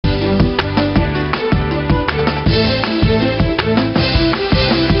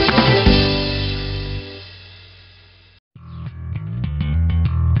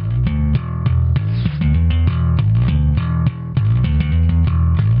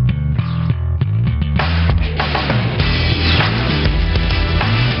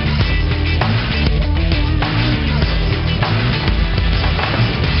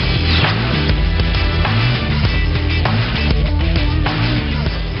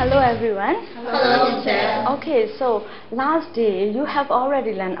everyone. Hello, teacher. Okay, so last day you have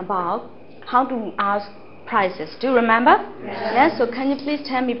already learned about how to ask prices. Do you remember? Yes. So can you please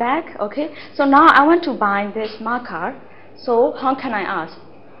tell me back? Okay. So now I want to buy this marker. So how can I ask?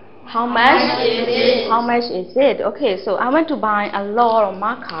 How much is it? How much is it? Okay. So I want to buy a lot of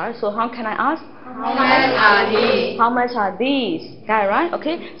markers. So how can I ask? How much are these? How much are these? Got it, right?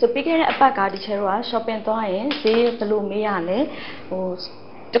 Okay. So ပြီးခဲ့တဲ့အပတ်ကဒီချေတို့က shopping သွားရင်ဈေးဘယ်လိုမေးရလဲဟို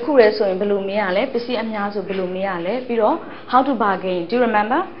တခုရဲဆိုရင်ဘယ်လိုမေးရလဲပစ္စည်းအများဆိုဘယ်လိုမေးရလဲပြီးတော့ how to bargain. Do you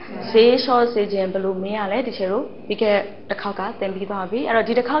remember? ဈေး short ဈေးချင်းဘယ်လိုမေးရလဲဒီချေတို့ပြီးခဲ့တစ်ခေါက်ကသင်ပြီးသွားပြီအဲ့တော့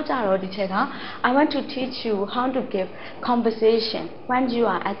ဒီတစ်ခေါက်ကျတော့ဒီချက်က I want to teach you how to give conversation when you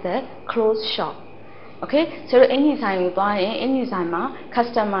are at the clothes shop. Okay, so any time you buy any time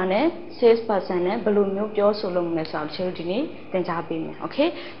customer ne sales person ne ဘယ်လိုမျိုးပြောဆိုလို့မလဲဆိုတော့ကျွန်တော်ဒီနေ့သင်ကြားပေးမယ် Okay,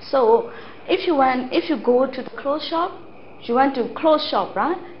 so if you go to the clothes shop, you want to clothes shop,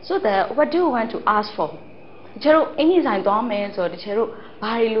 right? So what do you want to ask for? ကျွန်တော် any time သွားမယ်ဆိုတော့ကျွန်တော်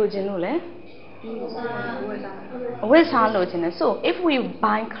ဘာတွေလိုချင်လို့လဲဝတ်စားလိုချင်တယ် So if we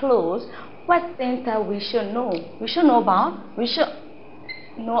buy clothes, what things that we should know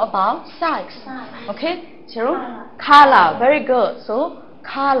about size. Okay, Cheru, color, very good. So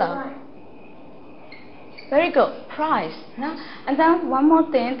color, very good. Price, yeah? And then one more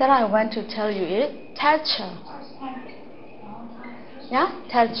thing that I want to tell you is texture. Yeah,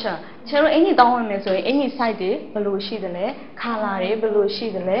 texture. Cheru, any down me so any side below she the le, color below she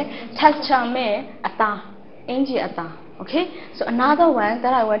the le, texture me ata, engi ata. Okay, so another one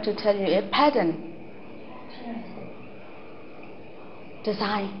that I want to tell you is pattern.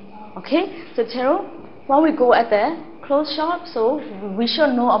 Design. Okay, so Cheryl, when we go at the clothes shop, so we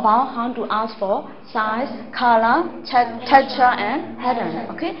should know about how to ask for size, color, texture, and pattern.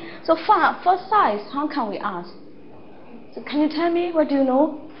 Okay, so for size, how can we ask? So can you tell me what do you know?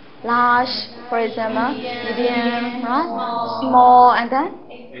 Large, for example, medium, right? Small, and then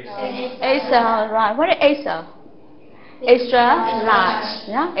extra, right? What is extra? Extra large,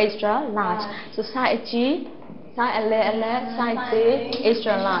 yeah, extra large. So size G. Size L, size C,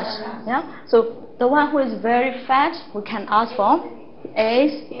 extra large. Yeah. So the one who is very fat, we can ask for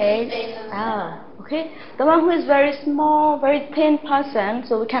XXL. Okay. The one who is very small, very thin person,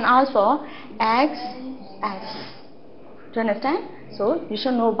 so we can ask for XS. Do you understand? So you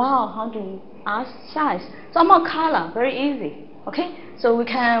should know about how to ask size. So about color, very easy. Okay. So we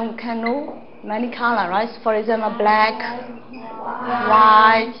can know many color, right? For example, black,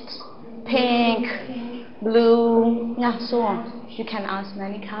 white, pink, blue, yeah, so on. You can ask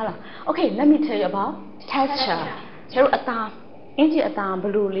many color. Okay, let me tell you about texture.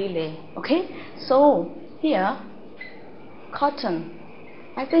 Okay, so here, cotton.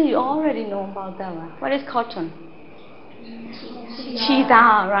 I think you already know about that one. What is cotton?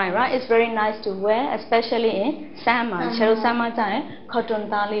 Cheetah, right? It's very nice to wear, especially in summer. Summer time, cotton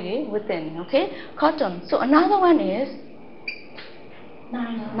tali within. Okay, cotton. So another one is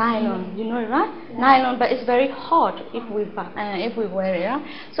nylon, you know it, right? Nylon, but it's very hot if we wear it. Right?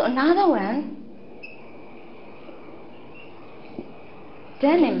 So another one,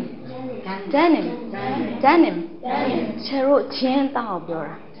 denim. Chero jean tao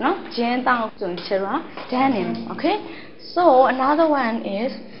biora, no? Jean tao so chero denim. Okay. So another one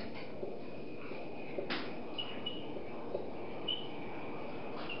is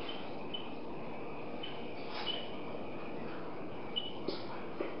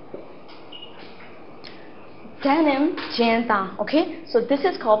denim jean tao. Okay. So this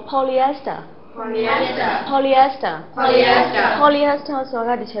is called polyester. Polyester so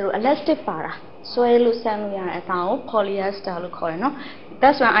ga di chero elastic para. Sway lu san lu ya a tao polyester lu call it, no?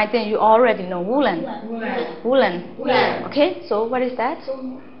 That's why I think you already know woolen. Okay, so what is that?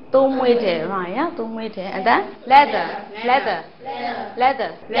 Right, yeah, and then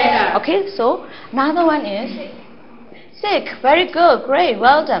leather. Okay, so another one is silk. Very good, great,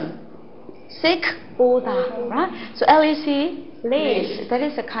 well done. Silk, oda, right? So LEC, lace. That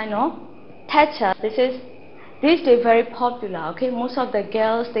is a kind of texture. These days very popular. Okay, most of the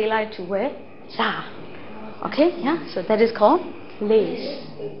girls they like to wear za. Okay, yeah. So that is called lace.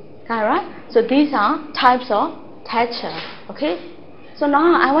 Alright. So these are types of texture. Okay. So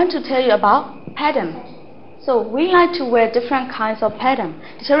now I want to tell you about pattern. So we like to wear different kinds of pattern.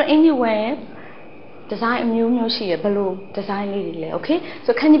 So anyway, design new below design. Okay.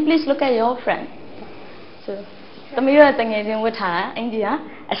 So can you please look at your friend? So India,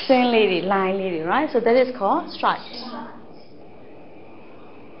 a thin lady, line lady, right? So that is called stripes.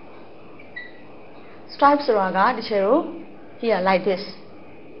 Stripes raga here like this.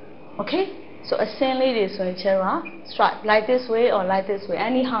 Okay? So a sin lady is so stripe like this way or like this way.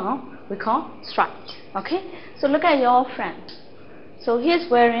 Anyhow, we call stripe. Okay. So look at your friend. So he is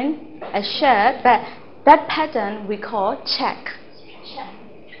wearing a shirt, but that pattern we call check.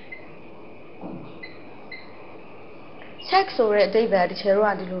 Check so red day bad chair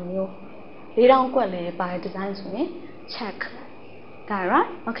they don't qualify by design check. That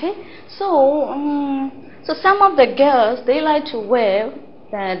right? Okay. So so some of the girls they like to wear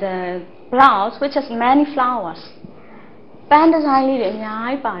the blouse which has many flowers. Band design lead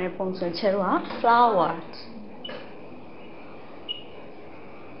by flowers.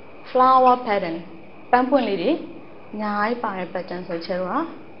 Flower pattern. Pampun lady by pattern so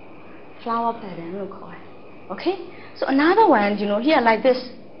flower pattern we call it. Okay? So another one, here like this.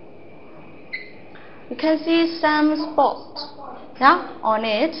 You can see some spots on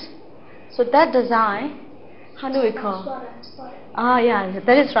it. So that design, how do we call? Yeah,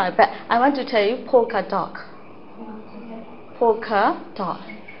 that is right. But I want to tell you polka dot. Polka dot.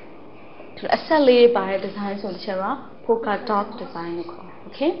 Actually, by design, so polka dot design.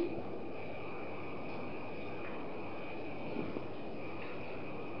 Okay.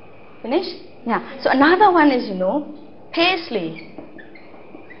 Finish? Yeah. So another one is paisley.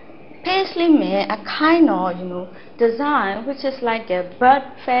 Paisley means a kind of design which is like a bird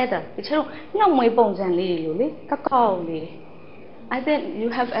feather. I think you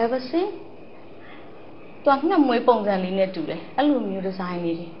have ever seen. So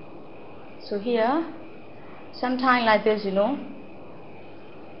here, sometimes like this,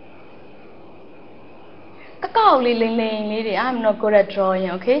 I'm not good at drawing,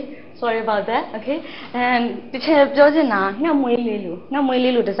 okay? Sorry about that, okay? And the chair of Georgina,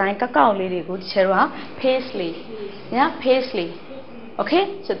 no design cacao lady, good chair, paisley. Yeah, paisley.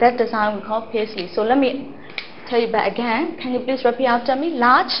 Okay, so that design we call paisley. So let me tell you back again. Can you please repeat after me?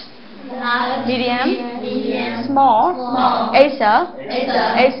 Large, medium, small, XL,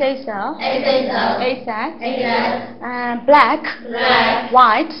 black,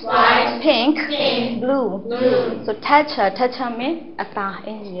 white, pink, blue. So tetra means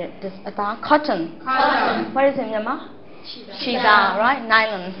cotton. What is it, Myanmar? Shida, right?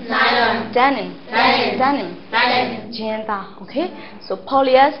 Nylon. Denim. Janda. Okay. So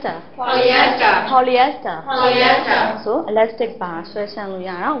polyester. So elastic bar. So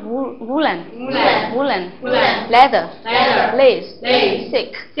woolen. Leather. Lace.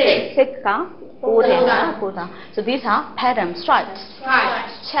 Silk. So these are pattern stripes.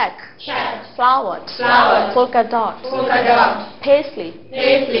 Check. Flowered. Polka dot. Paisley.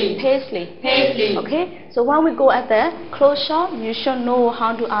 Okay. So when we go at the clothes shop, you should know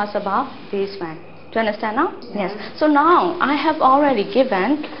how to ask about this one. Do you understand now? Yes. So now I have already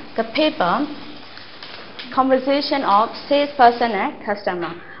given the paper conversation of salesperson and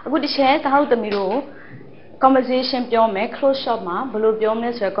customer. I would share how the middle conversation beyond clothes shop below beyond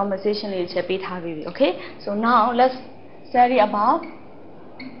conversation is a bit heavy. Okay. So now let's study about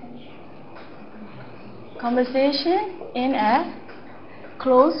conversation in a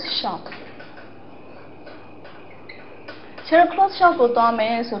clothes shop. Clothes shop go to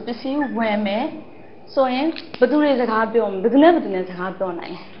me so to see where me so in but do is a car bill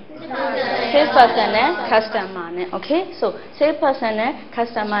salesperson and customer. Okay, so salesperson and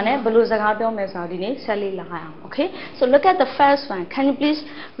customer blue zagabion mesodini sally laha. Okay, so look at the first one. Can you please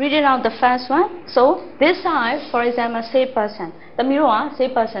read it out the first one? So this side, for example, salesperson. The mirror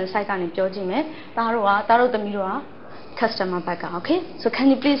salesperson side can joji me. Taro the mirror customer back. Okay, so can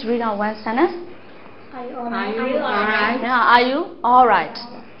you please read out one sentence? Are you alright? Yeah, are you alright?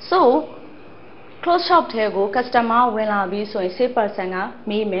 So clothes shop go customer will be so salesperson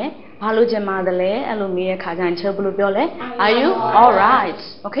me Are you alright?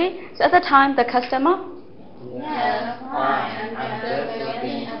 Okay, so at the time the customer? Yes,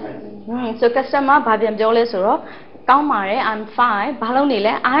 fine. So customer I'm fine.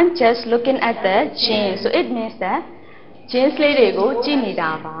 I'm just looking at the jeans. So it means that jeans lady go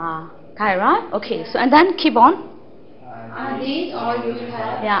right? Okay, so and then keep on. Are these all you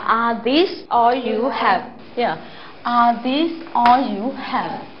have? Yeah, are these all you have? Yeah, are these all you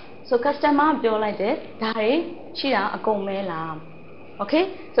have? So customer bill like that.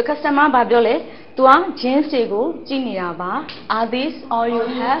 Okay, so customer bill jeans are these all you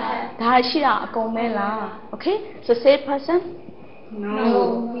have? Okay, so say person.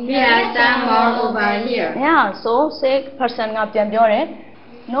 No, we have some more over here. Yeah, so say person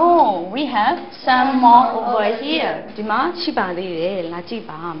no, we have some more over here.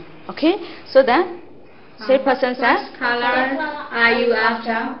 Okay, so then say person says, what color are you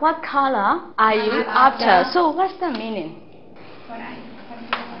after? What color are you after? So what's the meaning?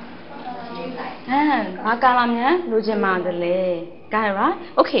 ဘာကာလာများလိုချင်ပါတယ်လဲ got it right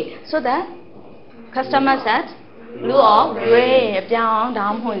okay so that customer said blue or gray အပြောင်းဒါ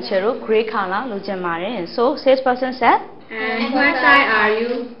မှမဟုတ်ချေတို့ gray color လိုချင်ပါတယ် so salesperson said And what size are you?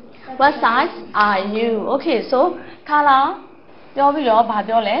 what size are you okay so color ပြောပြီးတော့ဘာ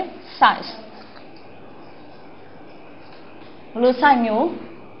ပြောလဲ size ဘယ်လို size မျိုး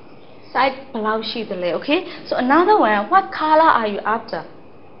size ဘယ်လောက်ရှိသလဲ okay so another one what color are you after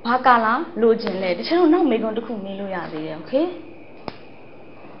ဘာ color လိုချင်လဲတချို့တော့နောက်မေးခွန်းတစ်ခုမေးလို့ရသေးတယ် okay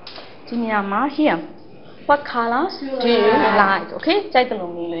ဒီနေရာမှာ here what colors do you like okay ကြိုက်တယ်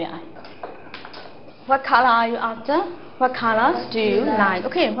လို့မေးလို့ရတယ် what color are you after what colors do you like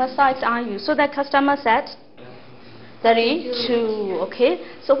okay what size are you so that customer said 32 okay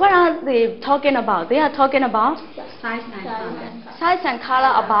so what are they talking about they are talking about size and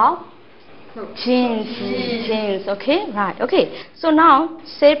color about jeans okay right okay so now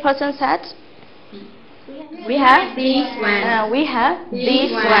say person said we have these ones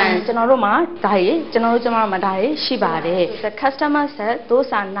ကျွန်တော်တို့မှာဒါတွေကျွန်တော်တို့ကျမတို့မှာဒါတွေရှိပါတယ် the customer said those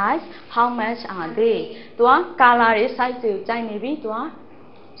are nice how much are they သူက color တွေ size တွေကိုကြိုက်နေပြီသူက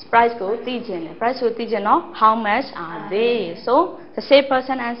price ကိုသိချင်တယ် price ကိုသိချင်တော့ how much are they so the same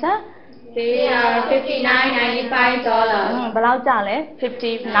person answer They are $59.95. ဘယ်လောက်ကျလဲ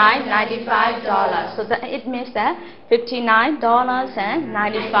 $59.95 so that it means that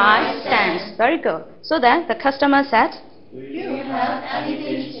 $59.95 very good so then the customer said Do you have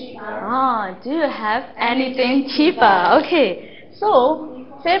anything cheaper? do you have anything cheaper okay so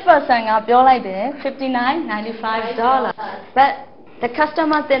same person ကပြောလိုက်တယ် $59.95 but the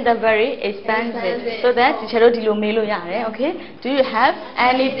customer think they're very expensive so that ဒီချက်တို့ဒီလိုမေးလို့ရတယ် okay do you have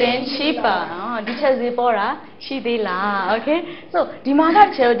anything cheaper ဒီချက်ဈေးပေါ်တာရှိသေးလား okay so ဒီမှာက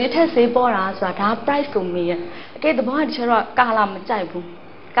ချက်တို့ဒီချက်ဈေးပေါ်တာဆိုတာဒါ price ကိုမေးရ okay တဘောကဒီချက်တော့ကာလာမကြိုက်ဘူး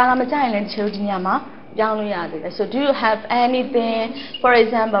ကာလာမကြိုက်ရင်လည်းဒီချက်တို့ဒီညမှာပြောင်းလို့ရသေးတယ် so do you have anything for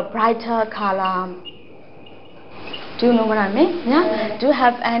example brighter color do you know what I mean yeah do you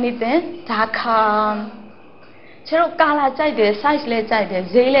have anything darker ချေတို့ကာလာကြိုက်တယ် size လဲကြိုက်တယ်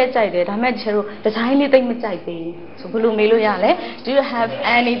ဈေးလဲကြိုက်တယ်ဒါပေမဲ့ချေတို့ design လေးသိမကြိုက်သေးဆိုဘယ်လိုမေးလို့ရလဲ do you have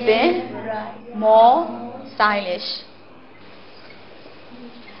anything more stylish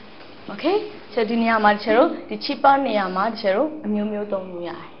okay ချေဒီနေရာမှာချေတို့ဒီ cheaper နေရာမှာချေတို့အမျိုးမျိုးသုံးလို့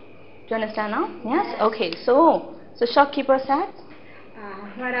ရတယ် do you understand now yes okay so shopkeeper said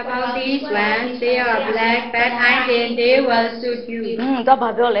What about these ones? They are black, but I think they will suit you. တော့ဘာ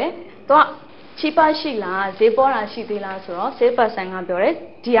ပြောလဲတော့cheaper ရှိလားဈေးပေါ်တာရှိသေးလားဆိုတော့ sales person ကပြောတယ်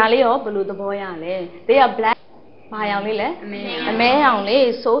ဒီဟာလေးရောဘယ်လိုသဘောရလဲ they are black ဘာရောင်လေးလဲအမဲရောင်လေး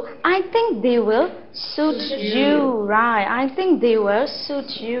so I think they will suit you right I think they will suit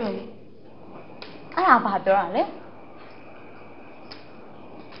you အဲ့ဒါဘာပြောတာလဲ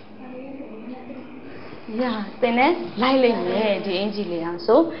yeah သင်နဲ့လိုက်လိမ့်မယ်ဒီအင်ဂျီလေးဟာ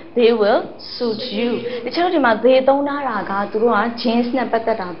so they will suit you တချို့ဒီမှာ they သုံးထားတာကသူတို့က jeans နဲ့ပတ်သ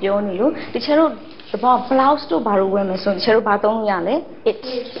က်တာပြောနေလို့တချို့တို့တဘော blouse တို့ဘာလို့ဝယ်မယ်ဆိုရင်တချို့တို့ဘာသုံးလို့ရလဲ it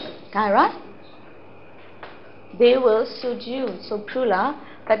got it right they will suit you so true လား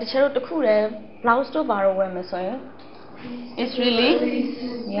ဒါတချို့တို့တစ်ခုတည်း blouse တို့ဘာလို့ဝယ်မယ်ဆိုရင် it's really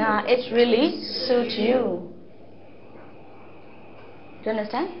yeah it really suit you do you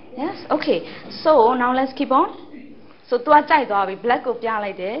understand yes okay so now let's keep on so သူကကြိုက်သွားပြီ black ကိုပြ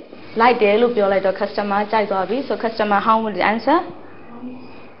လိုက်တယ်လိုက်တယ်လို့ပြောလိုက်တော့ customer ကြိုက်သွားပြီ so customer how would the answer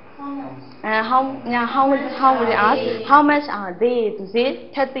how would they ask how much are they သူဈေး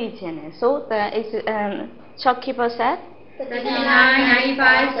ထက်သိချင်တယ် so the shopkeeper said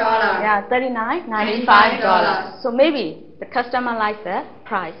 $39.95. yeah $39.95 so maybe the customer likes the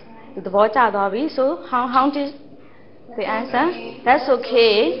price သူသဘောကျသွားပြီ so how did the answer that's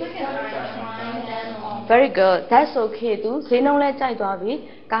okay very good that's okay သူဈေးနှုန်းလဲကြိုက်သွားပြီ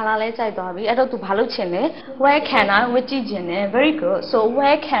ကာလာလဲကြိုက်သွားပြီအဲ့တော့သူဘာလုပ်ချင်လဲ where can I ဝတ်ကြည့်ချင်တယ် very good so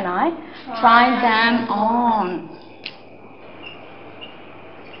where can I try them on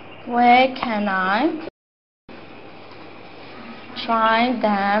where can I try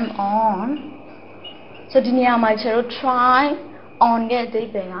them on so ဒီနေရာမှာကျတော့ try on ရဲ့အဓိ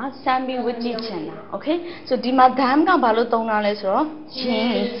ပ္ပာယ်ကစမ်းပြီးဝတ်ကြည့်ချင်တာ okay so ဒီမှာ them ကဘာလို့သုံးတာလဲဆိုတော့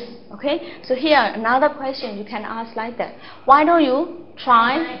jeans okay so here another question you can ask like that why don't you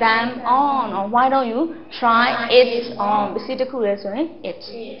try them on or why don't you try it on ပစ္စည်းတစ်ခုလဲဆိုရင် it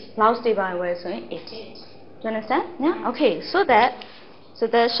blouse တွေပါဝယ်ဆိုရင် it do you understand yeah okay so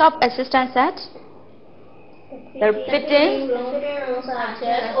the shop assistant said The fitting rooms are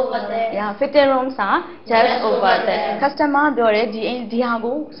just over there. Yeah, fitting rooms are just over there. Customer ပြောတယ်ဒီဟာ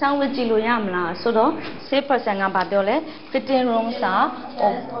ကိုစောင့်ဝတ်ကြည့်လို့ရမလားဆိုတော့ sales person ကပြောလဲ fitting rooms are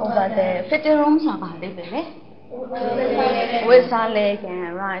over there. Fitting rooms ကဘာလဲပဲလဲ with စားလဲကန်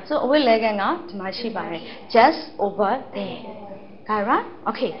right. So with လဲကန်ကဒီမှာရှိပါတယ် just over there. Got right?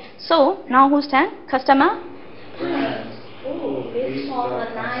 Okay. So now who's turn? Customer? Oh, this shop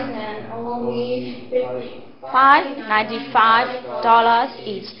is nice and only $5.95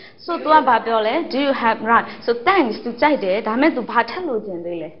 each. So သူကဘာပြောလဲ Do you have right? So thanks သူကြိုက်တယ်ဒါပေမဲ့သူဘာထပ်လို့ကျင်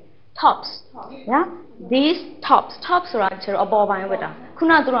သေးလဲ Tops. Yeah? These topsဆိုတာကျတော့အပေါ်ပိုင်းဝတ်တာခု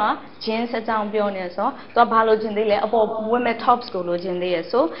နသူက jeans အကြောင်းပြောနေဆိုတော့သူကဘာလို့ကျင်သေးလဲအပေါ်ဝတ်မဲ့ tops ကိုလို့ကျင်သေးရယ်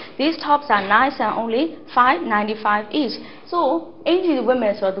So these tops are nice and only $5.95 each. So အင်ဂျီဝတ်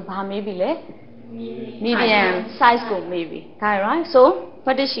မဲ့ဆိုတော့သူဘာမေးပြီလဲ medium size go maybe. Got it right? So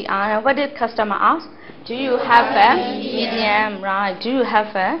what did she ask? What did customer ask? Do you have a medium? Right? Do you have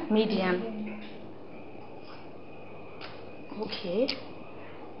a medium? Okay.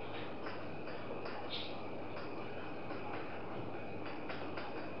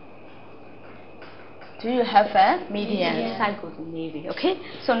 Do you have a medium? Size go to maybe. Okay.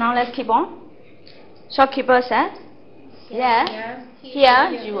 So now let's keep on. Shopkeeper said. Yeah. Here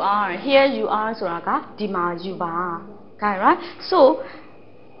you are. Here you are. So raga dima you ba. Got it right? So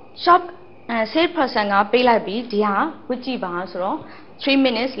shop sales person ကပေးလိုက်ပြီဒီဟာဝတ်ကြည့်ပါဆိုတော့ 3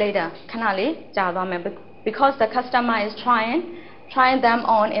 minutes later ခဏလေးကြာသွားမယ် because the customer is trying them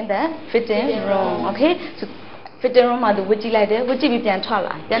on in the fitting room. Okay? So fitting room မှာသူဝတ်ကြည့်လိုက်တယ်ဝတ်ကြည့်ပြီးပြန်ထွက်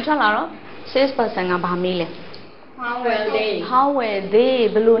လာတော့ sales person ကဘာမေးလဲ How were they? How were they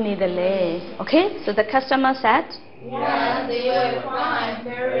ဘယ်လိုနေတယ်လဲ Okay? So the customer said Yeah, they were fine,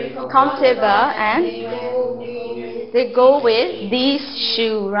 very comfortable and they go with these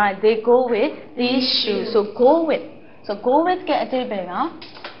shoes, right? They go with these shoes. So go with က အတိတ်ပဲက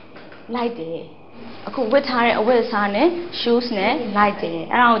လိုက်တယ်အခုဝတ်ထားတဲ့အဝတ်အစားနဲ့ shoes နဲ့လိုက်တယ်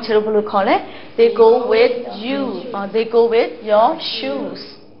အဲ့ဒါကိုကျွန်တော်ဘယ်လိုခေါ်လဲ They go with you or they go with your shoes.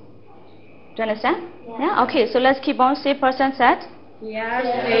 Do you understand? Yeah. Okay. So let's keep on. Say person said. Yes,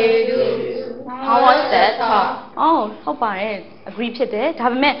 they do. How was that top? Oh, ဟုတ်ပါတယ် agree ဖြစ်တယ်ဒါ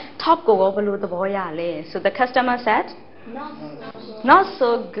ပေမဲ့ top ကိုဘယ်လိုသဘောရလဲ So the customer said not so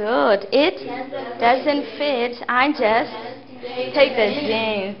good. It doesn't fit. I just take the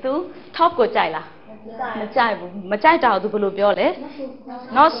jeans. သူ top ကိုကြိုက်လားမကြိုက်ဘူးမကြိုက်တာကိုသူဘယ်လိုပြောလဲ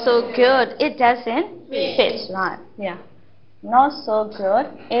Not so good. It doesn't fit. Right. Yeah. Not so good.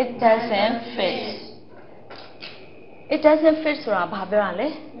 It doesn't fit. It doesn't fit ဆိုတာဘာပြောတာလဲ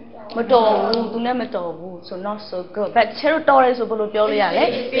မတော်ဘူးသူနဲ့မတော်ဘူး so not so good but ချေတို့တော်တယ်ဆိုဘယ်လိုပြောလို့ရလဲ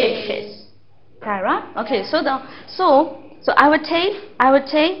it fits. Right? Okay, so I would take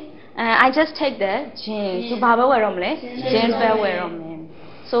I just take the jeans. Tu baba wear om le jeans wear om.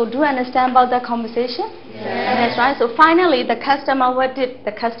 So do you understand about that conversation? Yes. That's right. So finally the customer, what did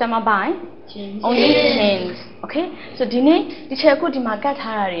the customer buy? Jeans. Only jeans. Okay? So dine di che ko di ma kat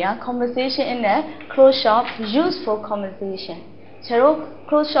thara de ya conversation in the clothes shop used for conversation. Chero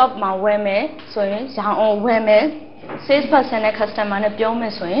clothes shop ma wear me so yin yang on wear me sales person နဲ့ customer နဲ့ပြောမ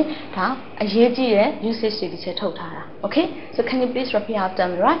ယ်ဆိုရင်ဒါအရေးကြီးတဲ့ usage တွေတစ်ချက်ထုတ်ထားတာ Okay? So can you please repeat after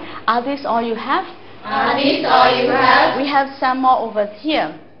me, right? Are these all you have? Are these all you have? We have some more over here.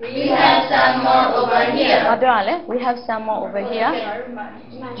 We have some more over here. What do I We have some more over here.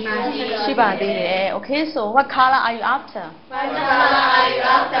ရှိပါသေးတယ် Okay, so what color are you after? What color are you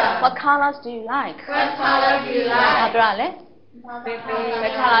after? What colors do you like? What color do you like? ဘာပြောရလဲ ဘ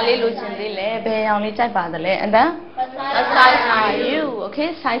ယ် color လေးလိုချင်သေးလဲဘယ်ရောင်လေးကြိုက်ပါသလဲ and then what size are you? Okay,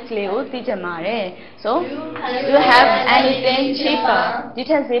 size လေးကိုသိချင်ပါတယ် so do you have anything cheaper ဒီ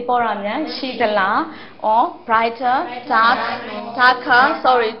ထက်ဈေးပေါ်တာများရှိသလား or brighter darker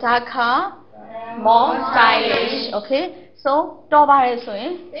more stylish Okay, so တော်ပါတယ်ဆိုရ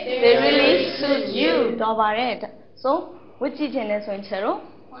င် they really suit you တော်ပါတယ် so ဝတ်ကြည့်ချင်တယ်ဆိုရင်ချေတို့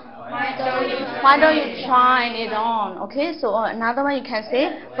Why don't you try it on? Okay, so another one you can say,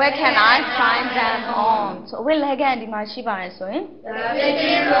 where can I try them on? So we leg and the shi ba so the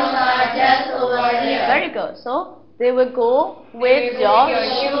fitting rooms are just over here. Very good. So they will go with your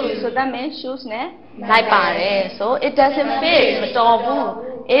shoes. So that means shoes ne like pare. So it doesn't fit.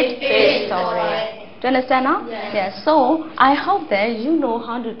 It fits. Sorry. Do you understand now? Yes. So I hope that you know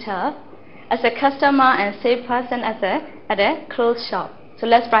how to tell as a customer and sales person at a clothes shop. So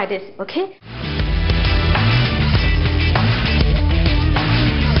let's practice, okay?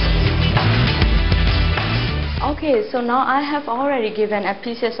 Okay, so now I have already given a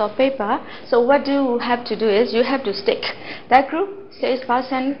pieces of paper. So what you have to do is you have to stick that group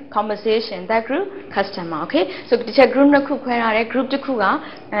salesperson conversation, that group customer. Okay, so the group na group group to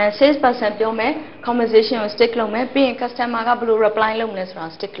salespersonပြောမယ် conversation or stick လုပ်မယ်ပြီးရင် customer ကဘယ်လို reply လုပ်မလဲဆိုတာ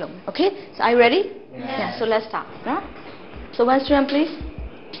stick လုပ်မယ် Okay, so are you ready? Yeah, so let's start. No? So one student please.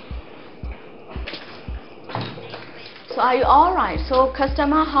 So are you all right? So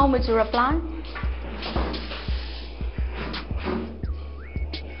customer, how would you reply?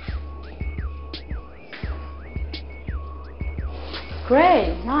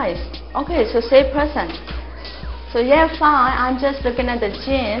 Great, nice. Okay, so say present. So yeah, fine. I'm just looking at the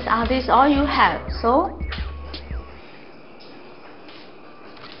jeans. Are these all you have? So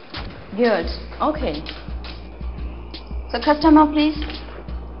good. Okay. So customer, please.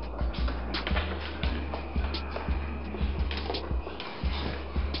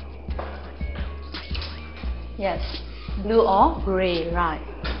 Yes, blue or gray, right?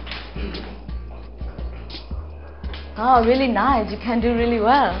 Oh, really nice. You can do really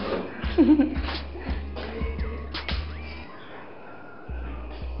well.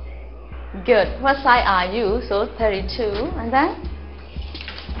 Good. What size are you? So 32. And then?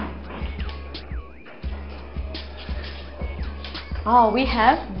 Oh, we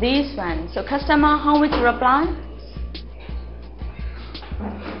have this one. So customer, how would you reply?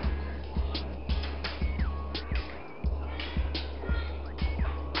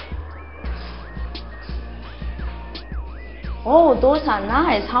 Oh, those are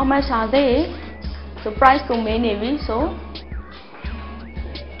nice. How much are they? So price ko main maybe. So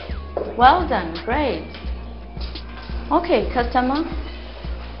well done. Great. Okay, customer.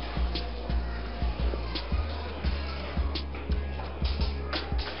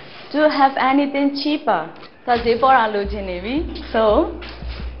 Do you have anything cheaper? So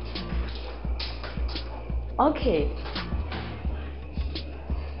okay.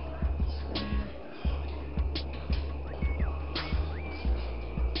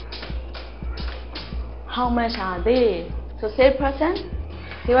 How much are they? So say person,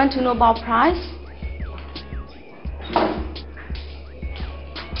 you want to know about price?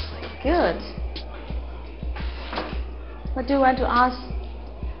 Good. What do you want to ask?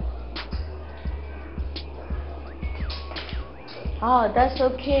 Oh, that's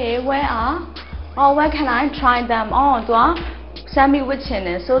okay. Where are? Oh, where can I try them on? Send me which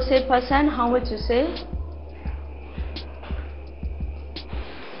channel. So say person, how would you say?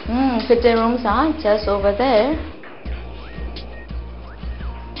 Fitting rooms are just over there.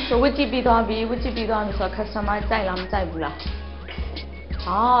 So which be so customer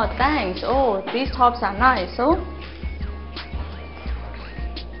Oh, thanks. Oh, these tops are nice. So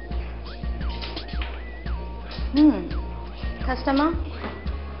customer.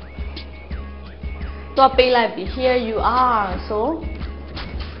 So pay like here you are. So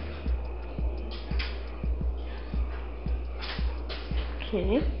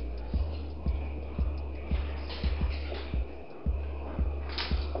okay.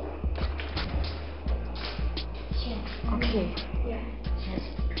 Okay. Yes.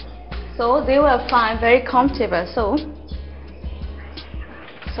 So they were fine, very comfortable. So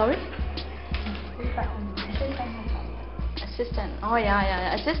sorry. Assistant. Oh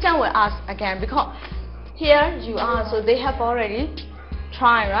yeah. Assistant will ask again because here you are. So they have already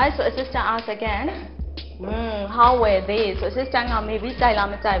tried, right? So assistant asks again. How were they? So assistant maybe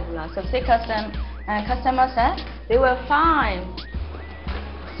so say customer said they were fine.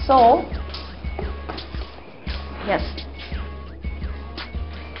 So yes.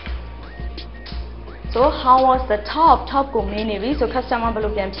 So how was the top? Top ko main maybe. So customer ဘယ်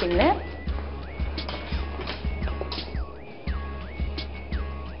လိုပြန်ဖြေမလဲ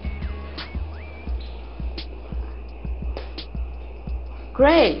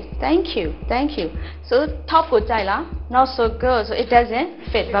Great, thank you. So top ko ကြိုက်လား Not so good. So it doesn't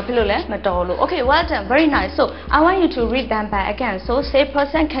fit. ဘာဖြစ်လို့လဲမတော်လို့ Okay, well done. Very nice. So I want you to read them back again. So say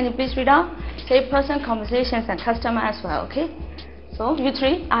person, can you please read out? Say person, conversations and customer as well. Okay. So you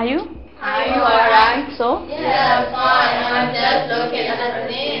three, are you? Are you alright? So? Yeah, fine. I'm just looking at the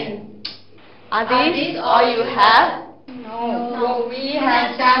things. Are these all you have? No, we have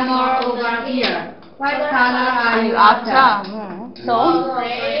some more over here. What color are you after? So?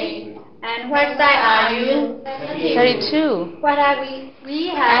 Gray. And what size are you? 32. What have we?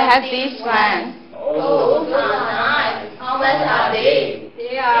 I have this one. Oh, nice. How much are they?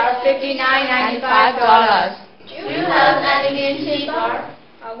 They are $59.95. Do you have anything cheaper?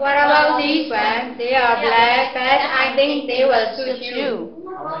 What about these ones? They are black, but I think they will suit you.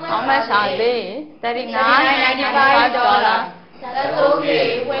 How much are they? $39.95. That's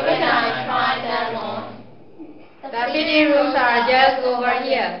okay. When can I try them on? The fitting rooms are just over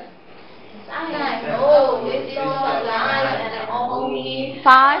here. No, this is not nice and only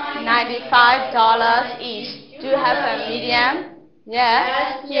 $5.95 each. Do you have a medium?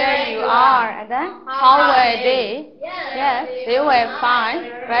 Yes, here you are. And then, how were they? Yes, they were fine,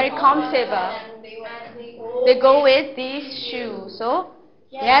 very comfortable. They go with these shoes. So,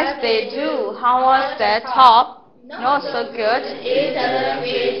 yes, they do. How was the top? Not so good. it doesn't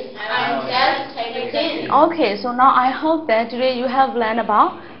fit. I'm just taking. Okay, so now I hope that today you have learned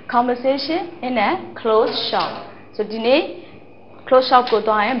about conversation in a clothes shop. So today, clothes shop ko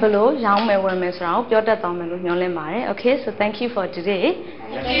toa yin belo yaung me wen me so ra ko pyo tat taw me lo nyon lin pare. Okay, so thank you for today.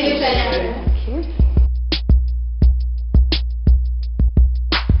 Thank you.